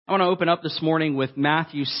I want to open up this morning with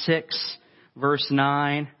Matthew 6, verse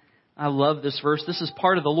 9. I love this verse. This is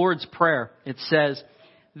part of the Lord's Prayer. It says,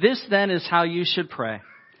 "This then is how you should pray.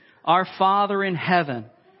 Our Father in heaven,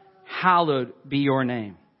 hallowed be your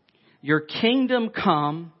name. Your kingdom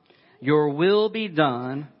come, your will be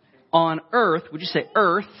done on earth," would you say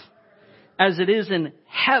earth, "as it is in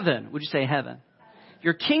heaven." Would you say heaven?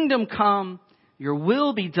 Your kingdom come, your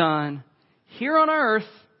will be done here on earth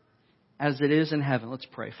as it is in heaven. Let's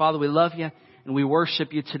pray. Father, we love you and we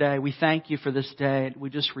worship you today. We thank you for this day.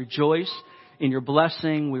 We just rejoice in your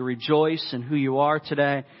blessing. We rejoice in who you are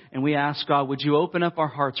today. And we ask, God, would you open up our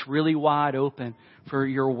hearts really wide open for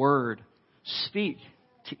your word? Speak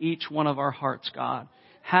to each one of our hearts, God.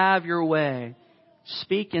 Have your way.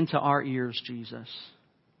 Speak into our ears, Jesus.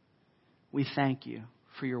 We thank you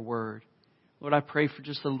for your word. Lord, I pray for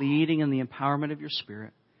just the leading and the empowerment of your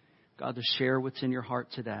Spirit, God, to share what's in your heart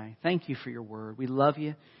today. Thank you for your word. We love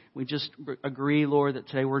you. We just agree, Lord, that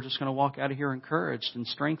today we're just going to walk out of here encouraged and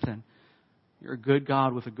strengthened. You're a good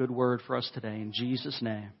God with a good word for us today. In Jesus'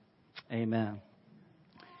 name, amen.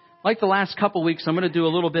 Like the last couple weeks, I'm going to do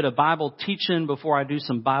a little bit of Bible teaching before I do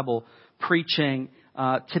some Bible preaching.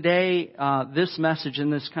 Today, this message in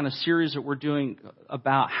this kind of series that we're doing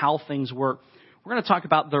about how things work, we're going to talk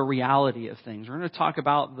about the reality of things. We're going to talk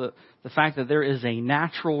about the fact that there is a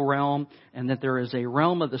natural realm and that there is a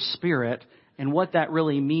realm of the Spirit and what that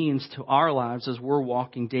really means to our lives as we're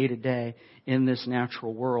walking day to day in this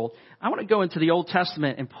natural world. I want to go into the Old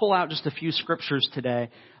Testament and pull out just a few scriptures today.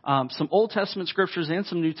 Some Old Testament scriptures and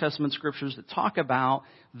some New Testament scriptures that talk about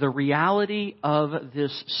the reality of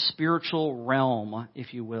this spiritual realm,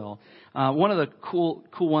 if you will. One of the cool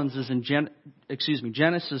ones is in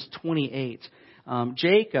Genesis 28.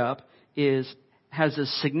 Jacob has a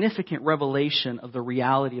significant revelation of the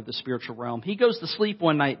reality of the spiritual realm. He goes to sleep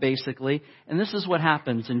one night, basically, and this is what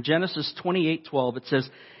happens. In Genesis 28:12, it says,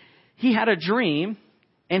 he had a dream,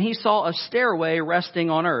 and he saw a stairway resting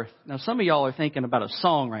on earth. Now, some of y'all are thinking about a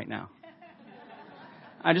song right now.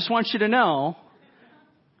 I just want you to know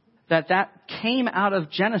that came out of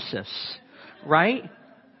Genesis, right?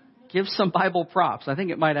 Give some Bible props. I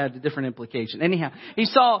think it might have a different implication. Anyhow, he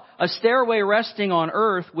saw a stairway resting on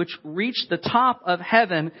earth which reached the top of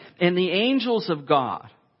heaven, and the angels of God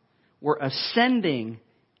were ascending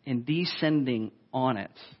and descending on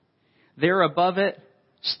it. There above it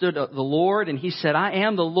stood the Lord, and he said, "I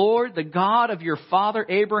am the Lord, the God of your father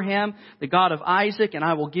Abraham, the God of Isaac, and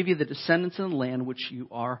I will give you the descendants of the land which you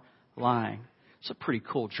are lying." It's a pretty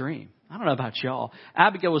cool dream. I don't know about y'all.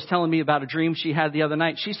 Abigail was telling me about a dream she had the other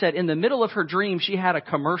night. She said in the middle of her dream, she had a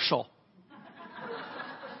commercial.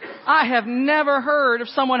 I have never heard of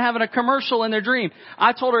someone having a commercial in their dream.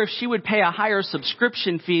 I told her if she would pay a higher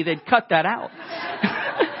subscription fee, they'd cut that out.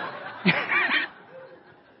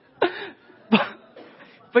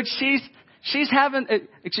 But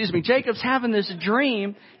Jacob's having this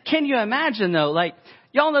dream. Can you imagine though? Like,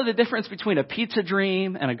 y'all know the difference between a pizza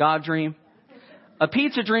dream and a God dream? A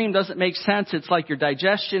pizza dream doesn't make sense. It's like your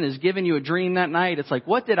digestion is giving you a dream that night. It's like,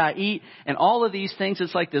 what did I eat? And all of these things,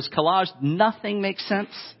 it's like this collage. Nothing makes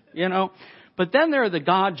sense, you know. But then there are the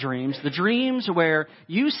God dreams, the dreams where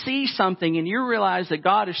you see something and you realize that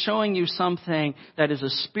God is showing you something that is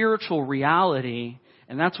a spiritual reality.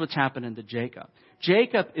 And that's what's happening to Jacob.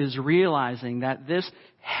 Jacob is realizing that this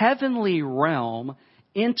heavenly realm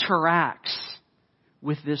interacts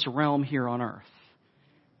with this realm here on earth.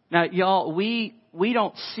 Now, y'all, we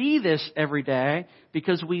don't see this every day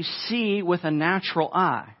because we see with a natural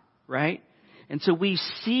eye, right? And so we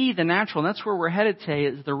see the natural, and that's where we're headed today,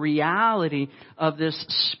 is the reality of this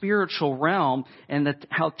spiritual realm and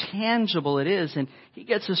how tangible it is. And he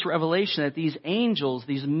gets this revelation that these angels,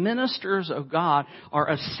 these ministers of God, are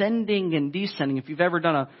ascending and descending. If you've ever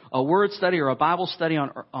done a word study or a Bible study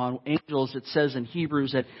on angels, it says in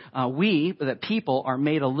Hebrews that people are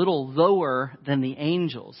made a little lower than the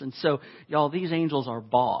angels. And so, y'all, these angels are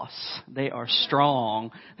boss. They are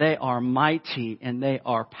strong. They are mighty, and they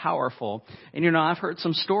are powerful. And, you know, I've heard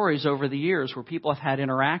some stories over the years where people have had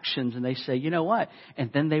interactions and they say, you know what?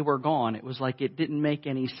 And then they were gone. It was like it didn't make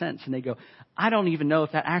any sense. And they go, I don't even know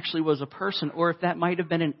if that actually was a person or if that might have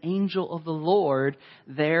been an angel of the Lord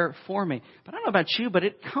there for me. But I don't know about you, but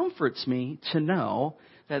it comforts me to know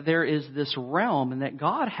that there is this realm and that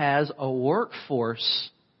God has a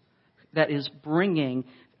workforce that is bringing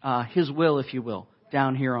His will, if you will,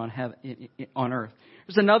 down here on earth.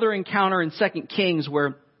 There's another encounter in 2 Kings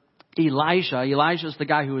where Elijah is the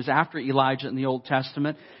guy who was after Elijah in the Old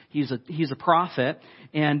Testament. He's a prophet.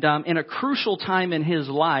 And in a crucial time in his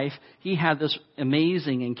life, he had this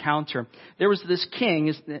amazing encounter. There was this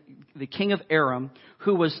king, the king of Aram,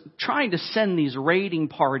 who was trying to send these raiding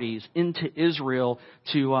parties into Israel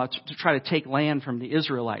to try to take land from the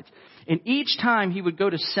Israelites. And each time he would go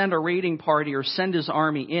to send a raiding party or send his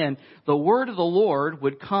army in, the word of the Lord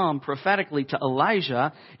would come prophetically to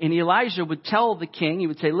Elijah, and Elijah would tell the king, he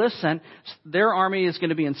would say, listen, their army is going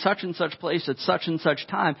to be in such and such place at such and such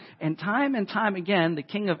time. And time again, the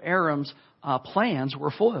king of Aram's plans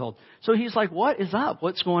were foiled. So he's like, what is up?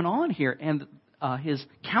 What's going on here? And his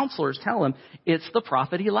counselors tell him, it's the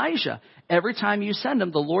prophet Elijah. Every time you send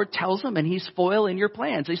him, the Lord tells him, and he's foiling your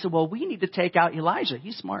plans. They said, well, we need to take out Elijah.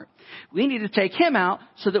 He's smart. We need to take him out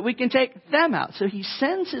so that we can take them out. So he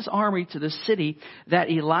sends his army to the city that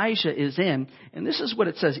Elijah is in. And this is what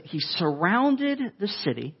it says. He surrounded the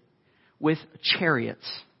city with chariots.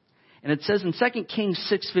 And it says in 2 Kings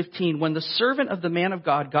 6:15, when the servant of the man of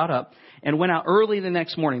God got up and went out early the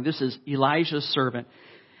next morning, this is Elijah's servant,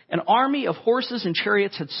 an army of horses and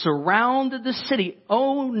chariots had surrounded the city.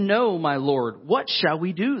 Oh no, my Lord, what shall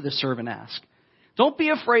we do? The servant asked. Don't be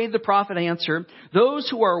afraid, the prophet answered. Those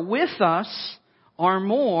who are with us are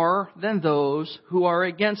more than those who are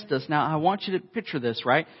against us. Now, I want you to picture this,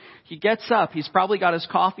 right? He gets up. He's probably got his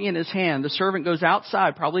coffee in his hand. The servant goes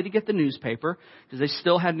outside, probably to get the newspaper, because they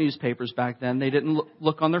still had newspapers back then. They didn't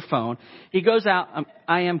look on their phone. He goes out.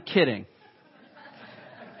 I am kidding.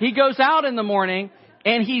 He goes out in the morning,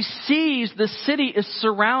 and he sees the city is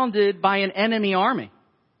surrounded by an enemy army.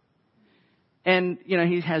 And,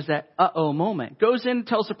 he has that uh-oh moment. Goes in and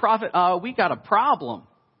tells the prophet, we got a problem.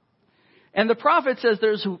 And the prophet says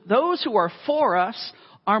those who are for us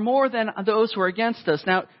are more than those who are against us.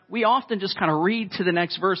 Now, we often just kind of read to the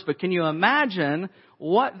next verse, but can you imagine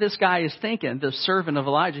what this guy is thinking, the servant of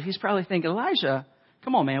Elijah? He's probably thinking, Elijah,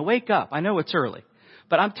 come on, man, wake up. I know it's early.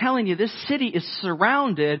 But I'm telling you, this city is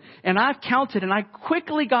surrounded, and I've counted, and I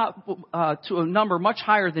quickly got to a number much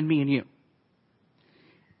higher than me and you.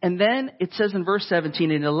 And then it says in verse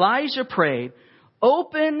 17, and Elijah prayed,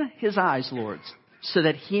 open his eyes, Lord, so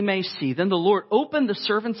that he may see. Then the Lord opened the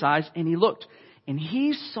servant's eyes, and he looked, and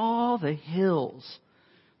he saw the hills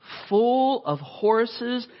full of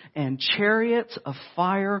horses and chariots of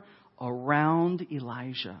fire around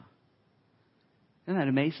Elijah. Isn't that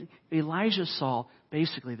amazing? Elijah saw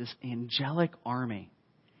basically this angelic army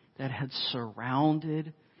that had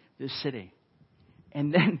surrounded the city.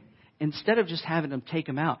 And then instead of just having them take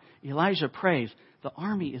him out, Elijah prays. The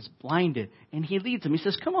army is blinded, and he leads them. He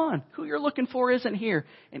says, come on, who you're looking for isn't here.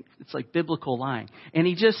 And it's like biblical lying. And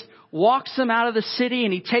he just walks them out of the city,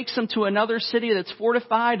 and he takes them to another city that's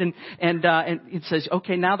fortified, and it says,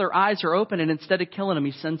 okay, now their eyes are open, and instead of killing them,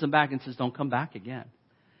 he sends them back and says, don't come back again.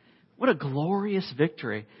 What a glorious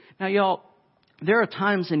victory. Now, y'all, there are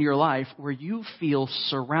times in your life where you feel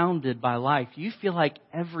surrounded by life. You feel like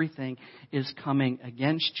everything is coming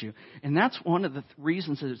against you. And that's one of the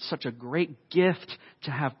reasons that it's such a great gift to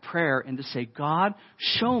have prayer and to say, God,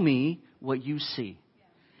 show me what you see.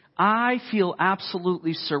 I feel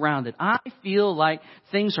absolutely surrounded. I feel like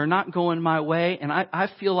things are not going my way, and I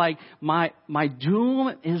feel like my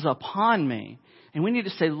doom is upon me. And we need to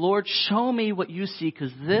say, Lord, show me what you see,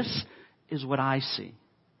 because this is what I see.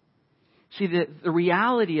 See, the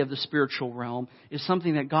reality of the spiritual realm is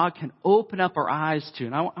something that God can open up our eyes to.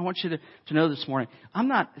 And I want you to know this morning, I'm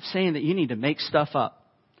not saying that you need to make stuff up.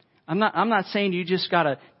 I'm not saying you just got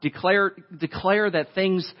to declare that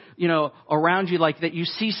things, around you, like that you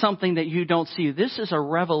see something that you don't see. This is a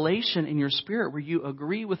revelation in your spirit where you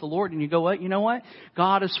agree with the Lord and you go, what? You know what?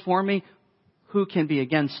 God is for me. Who can be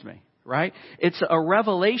against me? Right? It's a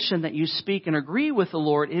revelation that you speak and agree with the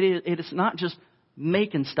Lord. It is not just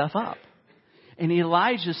making stuff up. And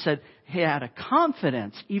Elijah said he had a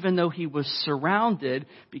confidence, even though he was surrounded,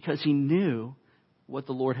 because he knew what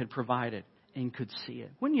the Lord had provided and could see it.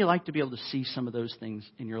 Wouldn't you like to be able to see some of those things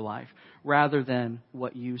in your life rather than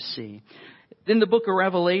what you see? In the book of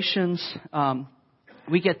Revelations,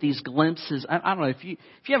 we get these glimpses. I don't know if you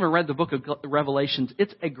haven't read the book of Revelations,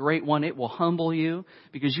 it's a great one. It will humble you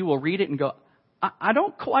because you will read it and go, I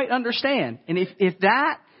don't quite understand. And if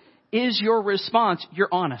that is your response, you're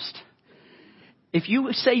honest. If you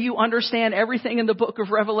say you understand everything in the book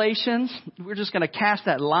of Revelations, we're just going to cast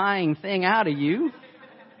that lying thing out of you.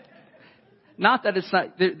 Not that it's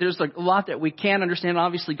not, there's a lot that we can't understand.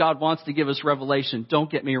 Obviously, God wants to give us revelation.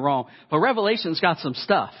 Don't get me wrong. But Revelation's got some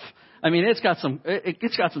stuff. I mean, it's got some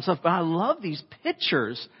stuff. But I love these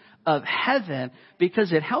pictures of heaven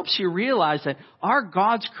because it helps you realize that our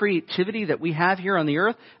God's creativity that we have here on the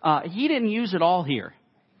earth, He didn't use it all here.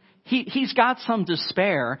 He's got some to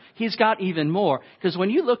spare. He's got even more. Because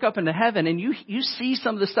when you look up into heaven and you see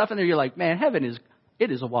some of the stuff in there, you're like, man, heaven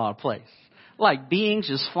is a wild place. like beings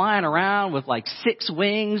just flying around with like 6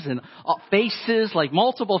 wings and faces, like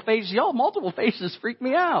multiple faces. Y'all, multiple faces freak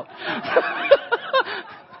me out.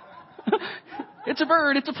 It's a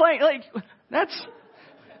bird, it's a plane,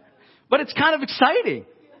 but it's kind of exciting.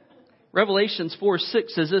 Revelations 4:6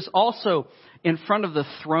 says this, also in front of the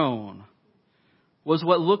throne was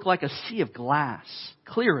what looked like a sea of glass,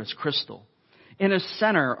 clear as crystal. In a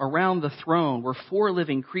center around the throne were 4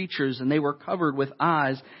 living creatures, and they were covered with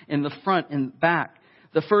eyes in the front and back.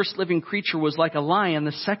 The first living creature was like a lion.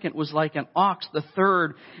 The second was like an ox. The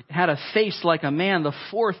third had a face like a man. The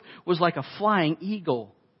fourth was like a flying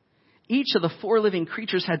eagle. Each of the 4 living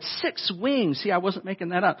creatures had 6 wings. See, I wasn't making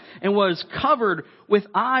that up. And was covered with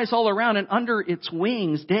eyes all around, and under its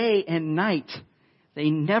wings, day and night, they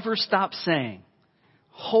never stopped saying,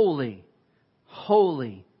 Holy,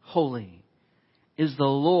 holy, holy is the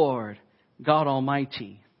Lord God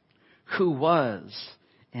Almighty, who was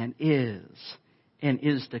and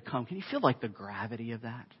is to come. Can you feel like the gravity of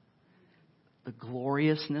that? The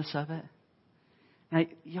gloriousness of it? Now,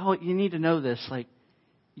 y'all, you need to know this. Like,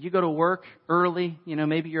 you go to work early,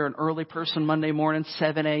 maybe you're an early person Monday morning,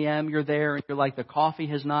 7 a.m., you're there and you're like, the coffee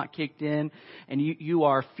has not kicked in and you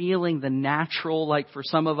are feeling the natural, like for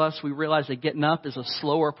some of us, we realize that getting up is a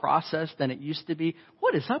slower process than it used to be.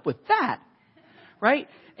 What is up with that? Right?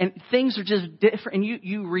 And things are just different and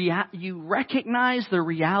you recognize the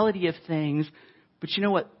reality of things, but you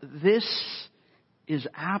know what? This is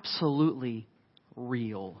absolutely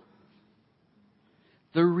real.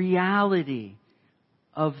 The reality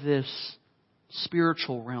of this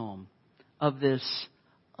spiritual realm, of this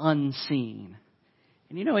unseen.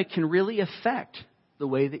 And it can really affect the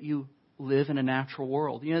way that you live in a natural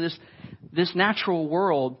world. This natural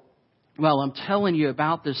world, well, I'm telling you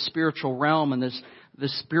about this spiritual realm and this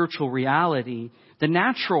spiritual reality. The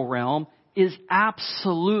natural realm is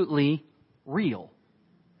absolutely real.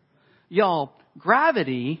 Y'all,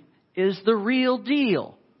 gravity is the real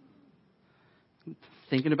deal.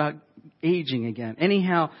 Thinking about aging again.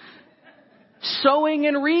 Anyhow, sowing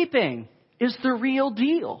and reaping is the real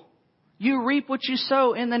deal. You reap what you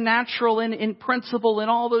sow in the natural and in principle and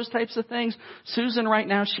all those types of things. Susan right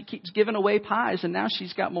now, she keeps giving away pies, and now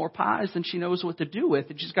she's got more pies than she knows what to do with.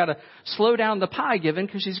 And she's got to slow down the pie giving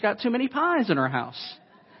because she's got too many pies in her house.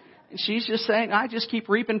 And she's just saying, I just keep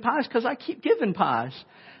reaping pies because I keep giving pies.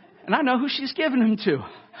 And I know who she's giving them to.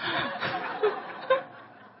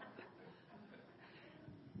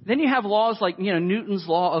 Then you have laws like, Newton's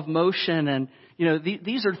law of motion. And,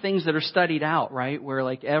 these are things that are studied out, right? Where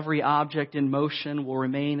like every object in motion will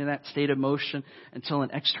remain in that state of motion until an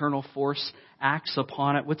external force acts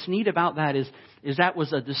upon it. What's neat about that is that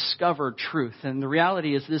was a discovered truth. And the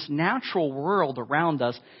reality is this natural world around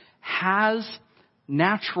us has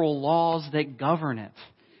natural laws that govern it.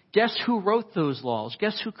 Guess who wrote those laws?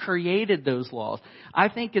 Guess who created those laws? I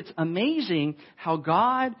think it's amazing how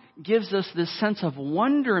God gives us this sense of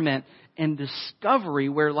wonderment and discovery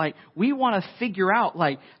where we want to figure out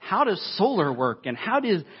how does solar work and how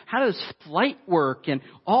does flight work and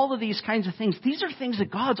all of these kinds of things. These are things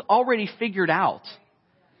that God's already figured out.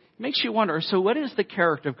 It makes you wonder, so what is the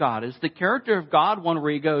character of God? Is the character of God one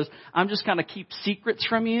where He goes, I'm just going to keep secrets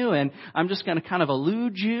from you and I'm just going to kind of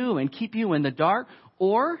elude you and keep you in the dark?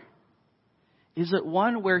 Or is it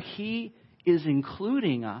one where He is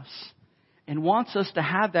including us and wants us to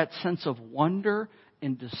have that sense of wonder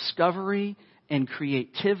and discovery and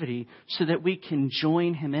creativity so that we can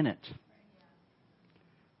join Him in it?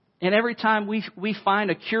 And every time we find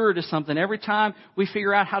a cure to something, every time we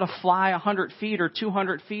figure out how to fly 100 feet or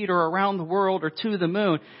 200 feet or around the world or to the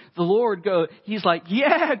moon, the Lord He's like,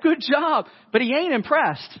 yeah, good job. But He ain't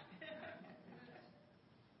impressed.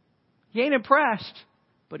 He ain't impressed,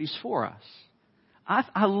 but He's for us.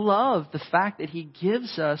 I love the fact that He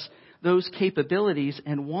gives us those capabilities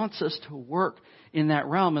and wants us to work in that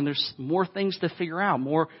realm. And there's more things to figure out,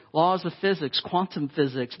 more laws of physics, quantum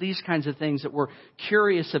physics, these kinds of things that we're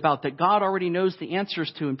curious about that God already knows the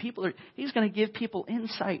answers to. And He's going to give people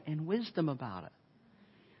insight and wisdom about it.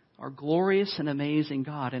 Our glorious and amazing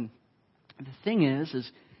God. And the thing is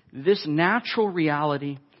this natural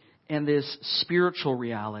reality and this spiritual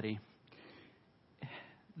reality,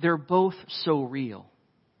 they're both so real.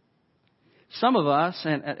 Some of us,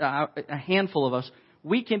 and a handful of us,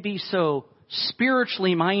 we can be so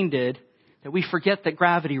spiritually minded that we forget that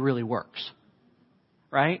gravity really works.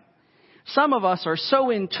 Right? Some of us are so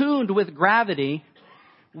in tune with gravity,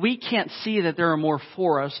 we can't see that there are more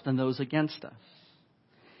for us than those against us.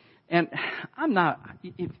 And I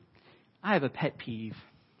have a pet peeve.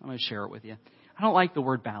 I'm going to share it with you. I don't like the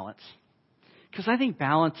word balance. Because I think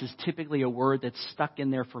balance is typically a word that's stuck in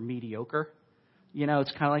there for mediocre.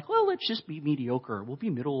 It's kind of like, well, let's just be mediocre. We'll be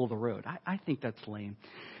middle of the road. I think that's lame.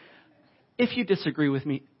 If you disagree with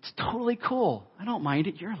me, it's totally cool. I don't mind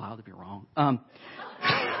it. You're allowed to be wrong.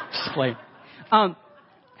 Just play.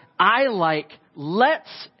 I like, let's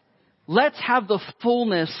have the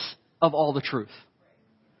fullness of all the truth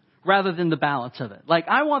rather than the balance of it. Like,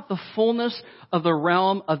 I want the fullness of the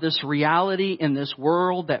realm of this reality in this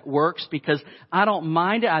world that works because I don't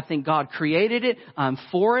mind it. I think God created it. I'm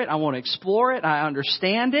for it. I want to explore it. I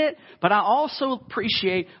understand it. But I also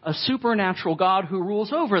appreciate a supernatural God who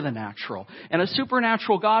rules over the natural, and a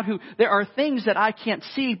supernatural God who, there are things that I can't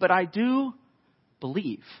see, but I do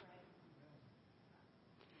believe.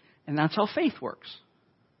 And that's how faith works.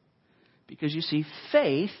 Because you see,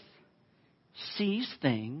 faith sees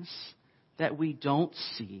things that we don't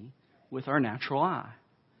see with our natural eye.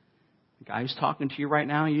 The guy who's talking to you right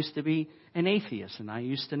now used to be an atheist, and I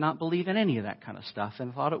used to not believe in any of that kind of stuff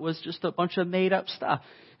and thought it was just a bunch of made up stuff.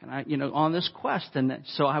 And I, on this quest, and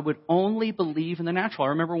so I would only believe in the natural. I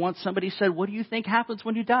remember once somebody said, "What do you think happens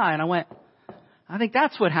when you die?" And I went, "I think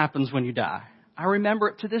that's what happens when you die." I remember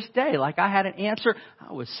it to this day. Like I had an answer.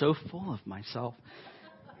 I was so full of myself.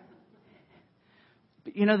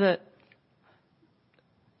 But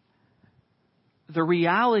the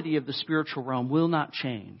reality of the spiritual realm will not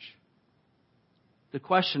change. The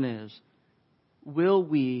question is, will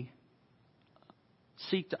we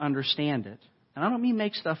seek to understand it? And I don't mean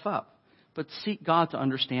make stuff up, but seek God to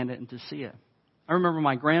understand it and to see it. I remember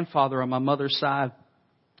my grandfather on my mother's side,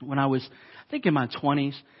 when I was, I think in my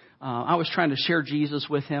 20s, I was trying to share Jesus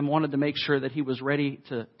with him, wanted to make sure that he was ready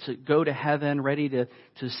to go to heaven, ready to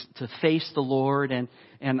face the Lord. And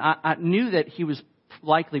I knew that he was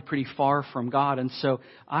likely pretty far from God. And so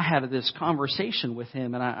I had this conversation with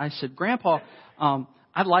him, and I said, "Grandpa,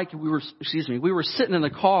 we were sitting in the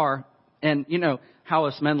car, and how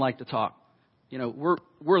us men like to talk.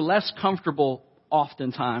 We're less comfortable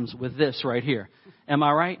oftentimes with this right here. Am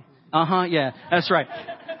I right? Yeah, that's right.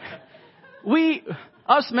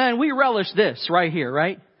 Us men, we relish this right here,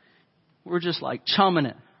 right? We're just like chumming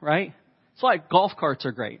it, right? It's like golf carts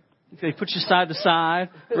are great. They put you side to side,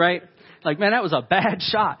 right? Like, man, that was a bad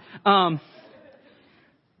shot. I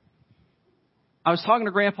was talking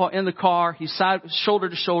to Grandpa in the car. He's shoulder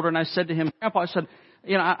to shoulder, and I said to him, "Grandpa," I said,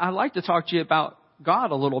 I'd like to talk to you about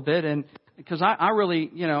God a little bit, and because I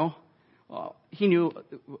really, he knew,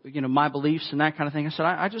 my beliefs and that kind of thing. I said,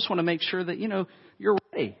 I just want to make sure that, you're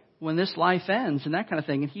ready when this life ends and that kind of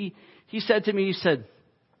thing. And he said to me,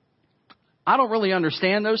 "I don't really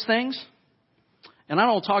understand those things, and I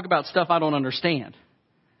don't talk about stuff I don't understand."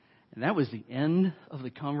 And that was the end of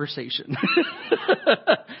the conversation.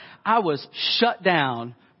 I was shut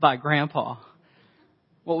down by Grandpa.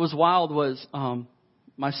 What was wild was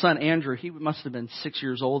my son Andrew, he must have been 6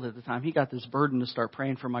 years old at the time. He got this burden to start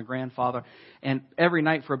praying for my grandfather. And every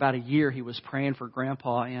night for about a year, he was praying for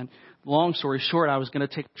Grandpa. And long story short, I was going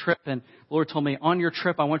to take a trip. And the Lord told me, "On your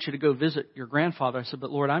trip, I want you to go visit your grandfather." I said,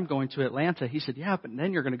 "But Lord, I'm going to Atlanta." He said, "Yeah, but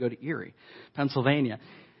then you're going to go to Erie, Pennsylvania."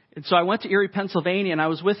 And so I went to Erie, Pennsylvania, and I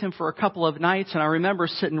was with him for a couple of nights. And I remember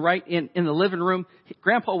sitting right in the living room.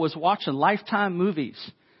 Grandpa was watching Lifetime movies.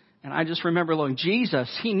 And I just remember going,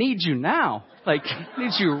 "Jesus, he needs you now. Like, he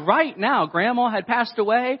needs you right now." Grandma had passed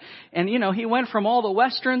away. And, he went from all the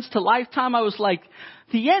Westerns to Lifetime. I was like,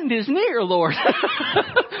 the end is near, Lord.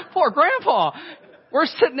 Poor Grandpa. We're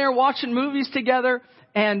sitting there watching movies together.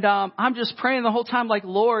 And I'm just praying the whole time like,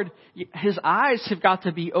 "Lord, his eyes have got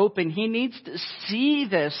to be open. He needs to see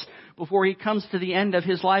this before he comes to the end of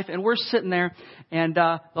his life." And we're sitting there, and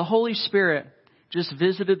the Holy Spirit just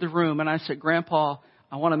visited the room. And I said, "Grandpa,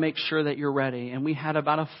 I want to make sure that you're ready." And we had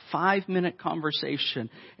about a 5-minute conversation,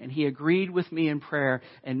 and he agreed with me in prayer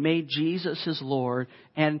and made Jesus his Lord.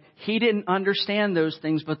 And he didn't understand those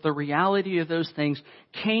things, but the reality of those things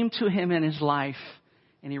came to him in his life,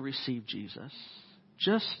 and he received Jesus.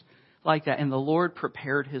 Just like that. And the Lord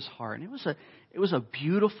prepared his heart. And it was a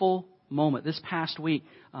beautiful moment. This past week,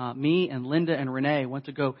 me and Linda and Renee went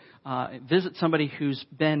to go visit somebody who's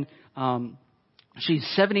been, she's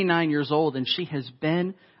 79 years old, and she has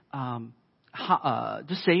been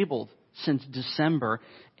disabled since December.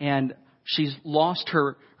 And she's lost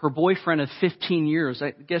her boyfriend of 15 years. I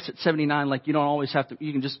guess at 79, like, you don't always have to,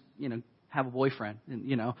 you can just, have a boyfriend,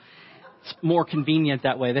 and, it's more convenient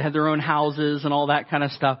that way. They have their own houses and all that kind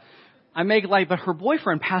of stuff. I make light, but her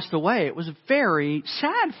boyfriend passed away. It was very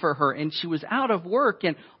sad for her, and she was out of work,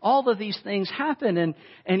 and all of these things happened. And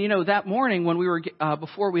that morning when we were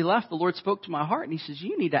before we left, the Lord spoke to my heart, and He says,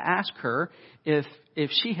 "You need to ask her if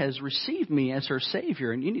she has received me as her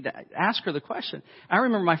Savior, and you need to ask her the question." I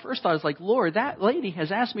remember my first thought was like, "Lord, that lady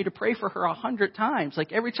has asked me to pray for her 100 times.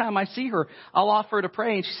 Like every time I see her, I'll offer her to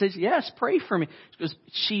pray." And she says, "Yes, pray for me." She goes,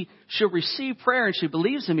 she'll receive prayer and she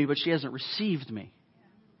believes in me, but she hasn't received me.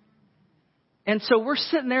 And so we're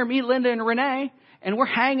sitting there, me, Linda, and Renee, and we're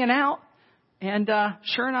hanging out. And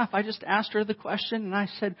sure enough, I just asked her the question, and I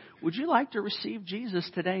said, "Would you like to receive Jesus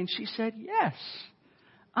today?" And she said, "Yes,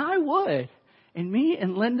 I would." And me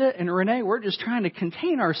and Linda and Renee, we're just trying to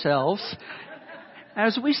contain ourselves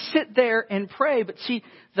as we sit there and pray. But see,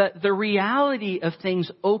 the reality of things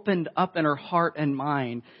opened up in her heart and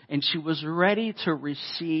mind, and she was ready to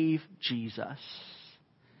receive Jesus.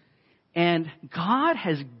 And God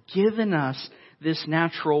has given us this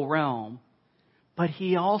natural realm, but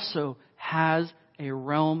He also has a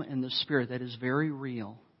realm in the Spirit that is very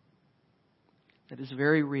real. That is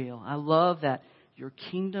very real. I love that your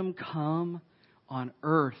kingdom come on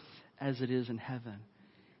earth as it is in heaven.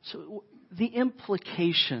 So the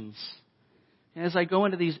implications, as I go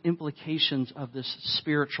into these implications of this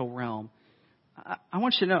spiritual realm, I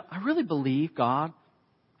want you to know, I really believe God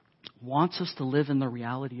wants us to live in the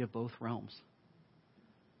reality of both realms.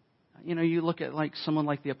 You look at someone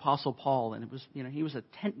like the Apostle Paul, and it was, he was a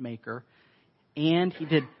tent maker, and he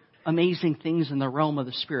did amazing things in the realm of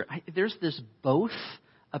the Spirit. There's this both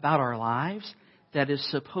about our lives that is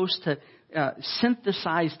supposed to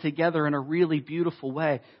synthesize together in a really beautiful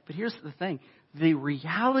way. But here's the thing. The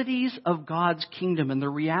realities of God's kingdom and the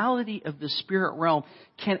reality of the spirit realm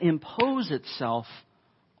can impose itself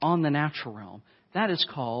on the natural realm. That is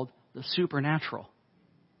called the supernatural.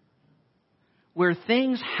 Where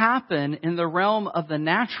things happen in the realm of the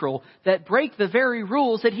natural that break the very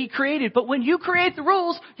rules that He created. But when you create the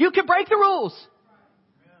rules, you can break the rules.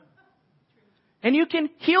 And you can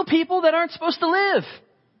heal people that aren't supposed to live.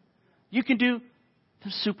 You can do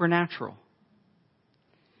the supernatural.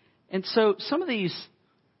 And so some of these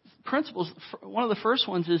principles, one of the first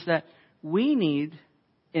ones is that we need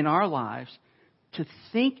in our lives to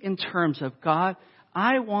think in terms of, God,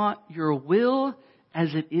 I want your will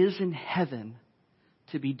as it is in heaven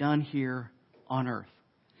to be done here on earth.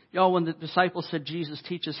 Y'all, when the disciples said, "Jesus,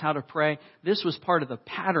 teach us how to pray," this was part of the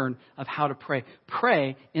pattern of how to pray.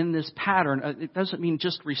 Pray in this pattern. It doesn't mean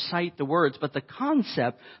just recite the words, but the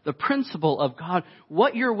concept, the principle of, God,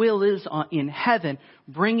 what your will is in heaven,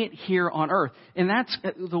 bring it here on earth. And that's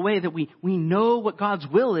the way that we know what God's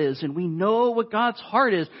will is, and we know what God's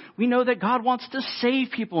heart is. We know that God wants to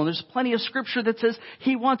save people. And there's plenty of scripture that says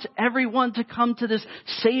He wants everyone to come to this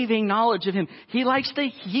saving knowledge of Him. He likes to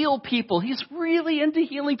heal people. He's really into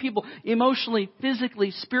healing people emotionally, physically,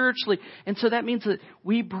 spiritually. And so that means that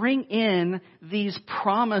we bring in these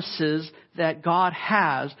promises that God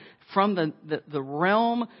has from the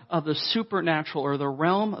realm of the supernatural or the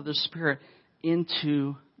realm of the spirit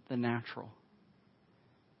into the natural.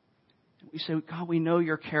 We say, God, we know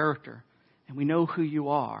your character and we know who you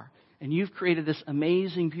are. And you've created this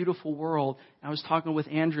amazing, beautiful world. I was talking with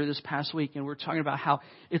Andrew this past week, and we're talking about how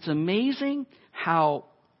it's amazing how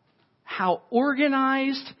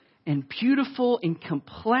organized and beautiful and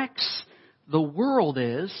complex the world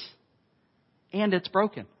is, and it's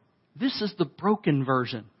broken. This is the broken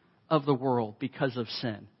version of the world because of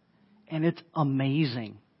sin. And it's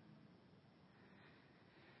amazing.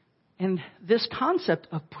 And this concept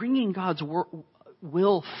of bringing God's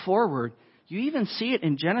will forward, you even see it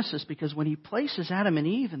in Genesis, because when He places Adam and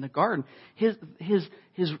Eve in the garden, his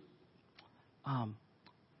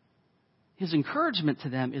encouragement to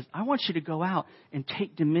them is, I want you to go out and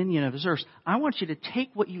take dominion of this earth. I want you to take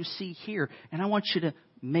what you see here, and I want you to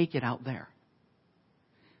make it out there.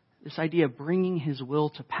 This idea of bringing His will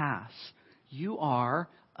to pass. You are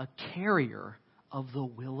a carrier of the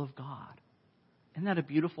will of God. Isn't that a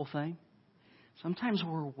beautiful thing? Sometimes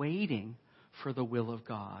we're waiting for the will of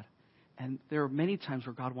God. And there are many times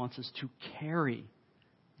where God wants us to carry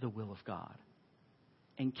the will of God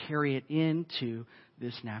and carry it into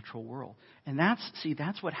this natural world. And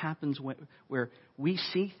that's what happens where we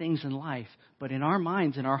see things in life, but in our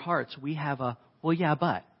minds, in our hearts, we have a, well, yeah,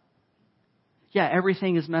 but. Yeah,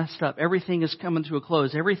 everything is messed up. Everything is coming to a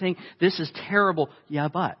close. This is terrible. Yeah,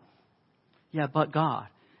 but. Yeah, but God.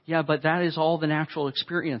 Yeah, but that is all the natural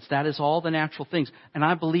experience. That is all the natural things. And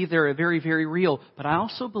I believe they're very, very real. But I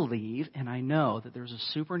also believe, and I know, that there's a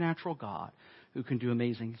supernatural God who can do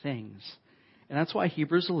amazing things. And that's why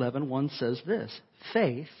Hebrews 11:1 says this: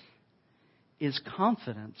 faith is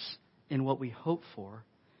confidence in what we hope for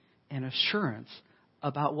and assurance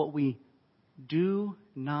about what we do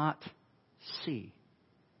not see.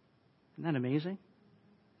 Isn't that amazing?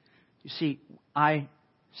 You see, I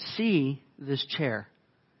see this chair,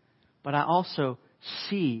 but I also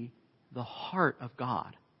see the heart of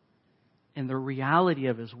God and the reality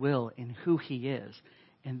of His will and who He is.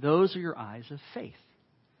 And those are your eyes of faith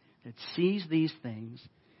that sees these things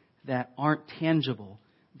that aren't tangible,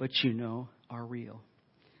 but you know are real.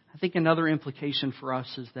 I think another implication for us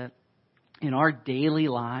is that in our daily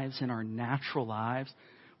lives, in our natural lives,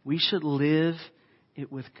 we should live it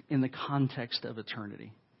in the context of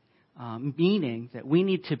eternity. Meaning that we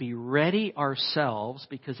need to be ready ourselves,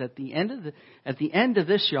 because at the end of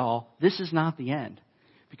this, y'all, this is not the end.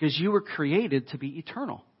 Because you were created to be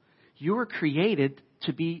eternal. You were created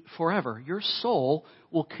to be forever. Your soul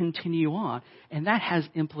will continue on. And that has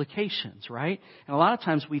implications, right? And a lot of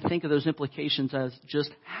times we think of those implications as just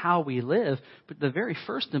how we live. But the very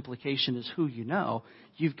first implication is who you know.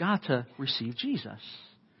 You've got to receive Jesus.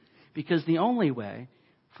 Because the only way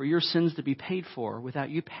for your sins to be paid for without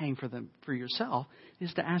you paying for them for yourself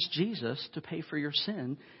is to ask Jesus to pay for your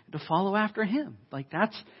sin and to follow after Him. Like,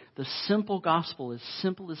 that's the simple gospel, as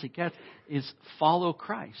simple as it gets, is follow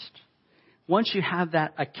Christ. Once you have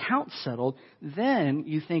that account settled, then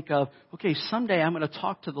you think of, okay, someday I'm going to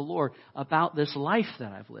talk to the Lord about this life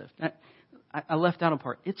that I've lived. I left out a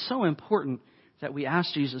part. It's so important that we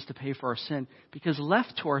ask Jesus to pay for our sin, because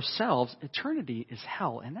left to ourselves, eternity is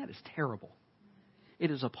hell, and that is terrible. It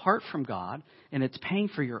is apart from God, and it's paying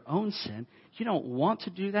for your own sin. You don't want to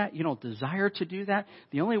do that. You don't desire to do that.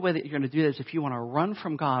 The only way that you're going to do that is if you want to run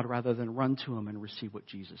from God rather than run to Him and receive what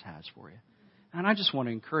Jesus has for you. And I just want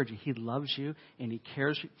to encourage you. He loves you, and He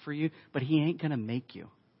cares for you, but He ain't going to make you,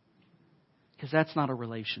 because that's not a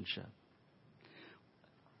relationship.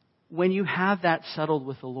 When you have that settled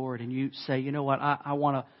with the Lord and you say, you know what,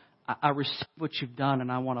 I receive what you've done and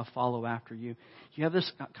I want to follow after you. You have this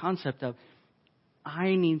concept of,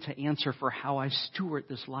 I need to answer for how I steward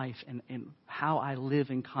this life and how I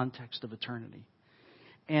live in context of eternity.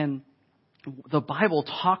 And the Bible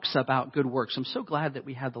talks about good works. I'm so glad that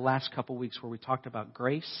we had the last couple weeks where we talked about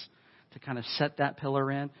grace to kind of set that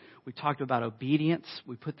pillar in. We talked about obedience.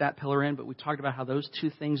 We put that pillar in, but we talked about how those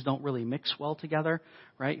two things don't really mix well together,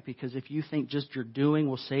 right? Because if you think just your doing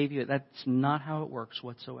will save you, that's not how it works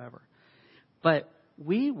whatsoever. But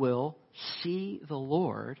we will see the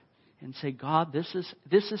Lord and say, God, this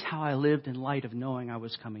is how I lived in light of knowing I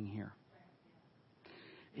was coming here.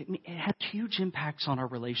 It has huge impacts on our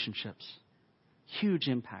relationships. Huge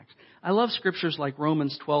impacts. I love scriptures like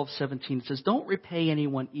Romans 12:17. It says, don't repay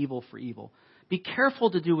anyone evil for evil. Be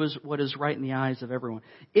careful to do what is right in the eyes of everyone.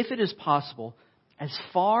 If it is possible, as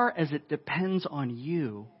far as it depends on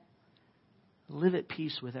you, live at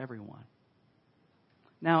peace with everyone.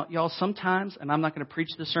 Now, y'all, sometimes, and I'm not going to preach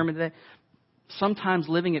this sermon today, sometimes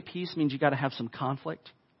living at peace means you got to have some conflict.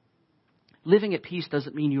 Living at peace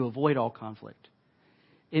doesn't mean you avoid all conflict.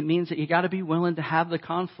 It means that you got to be willing to have the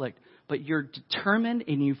conflict, but you're determined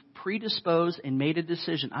and you've predisposed and made a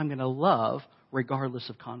decision. I'm going to love regardless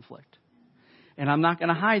of conflict. And I'm not going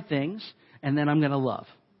to hide things, and then I'm going to love.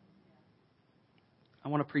 I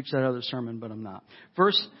want to preach that other sermon, but I'm not.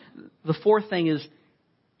 The fourth thing is,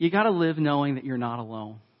 you got to live knowing that you're not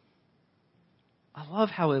alone. I love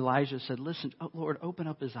how Elijah said, listen, Lord, open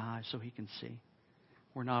up his eyes so he can see.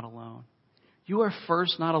 We're not alone. You are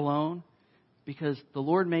first not alone because the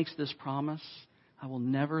Lord makes this promise, I will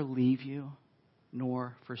never leave you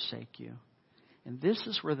nor forsake you. And this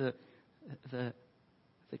is where the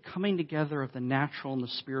coming together of the natural and the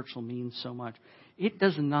spiritual means so much. It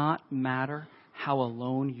does not matter how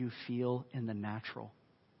alone you feel in the natural.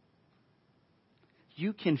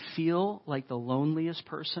 You can feel like the loneliest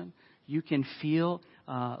person. You can feel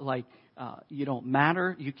like you don't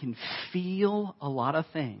matter. You can feel a lot of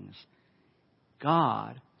things.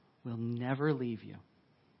 God will never leave you.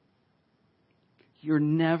 You're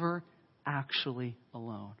never actually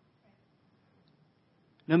alone.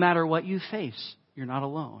 No matter what you face, you're not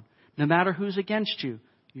alone. No matter who's against you,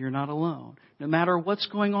 you're not alone. No matter what's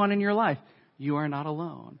going on in your life, you are not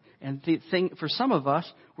alone. And the thing, for some of us,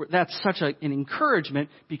 that's such an encouragement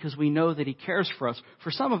because we know that He cares for us.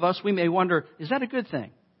 For some of us, we may wonder, is that a good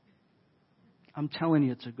thing? I'm telling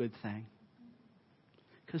you it's a good thing.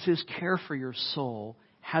 Because His care for your soul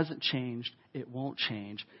hasn't changed. It won't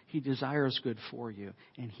change. He desires good for you.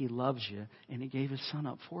 And He loves you. And He gave His Son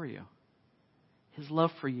up for you. His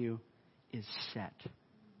love for you is set.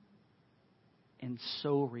 And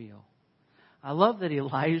so real. I love that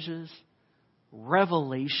Elijah's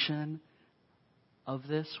revelation of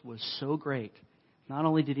this was so great Not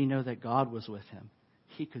only did he know that God was with him,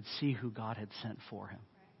 he could see who God had sent for him.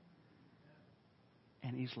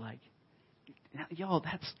 And he's like, y'all,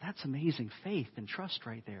 that's amazing faith and trust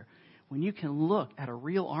right there. When you can look at a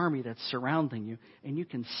real army that's surrounding you and you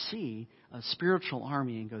can see a spiritual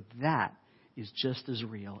army and go, that is just as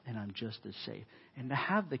real and I'm just as safe. And to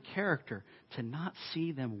have the character to not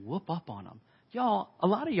see them whoop up on them. Y'all, a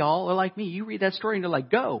lot of y'all are like me. You read that story and you're like,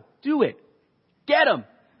 go, do it. Get them.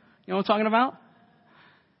 You know what I'm talking about?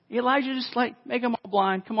 Elijah just like, make them all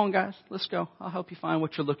blind. Come on, guys, let's go. I'll help you find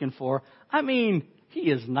what you're looking for. I mean, he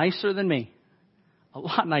is nicer than me. A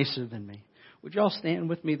lot nicer than me. Would y'all stand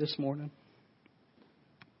with me this morning?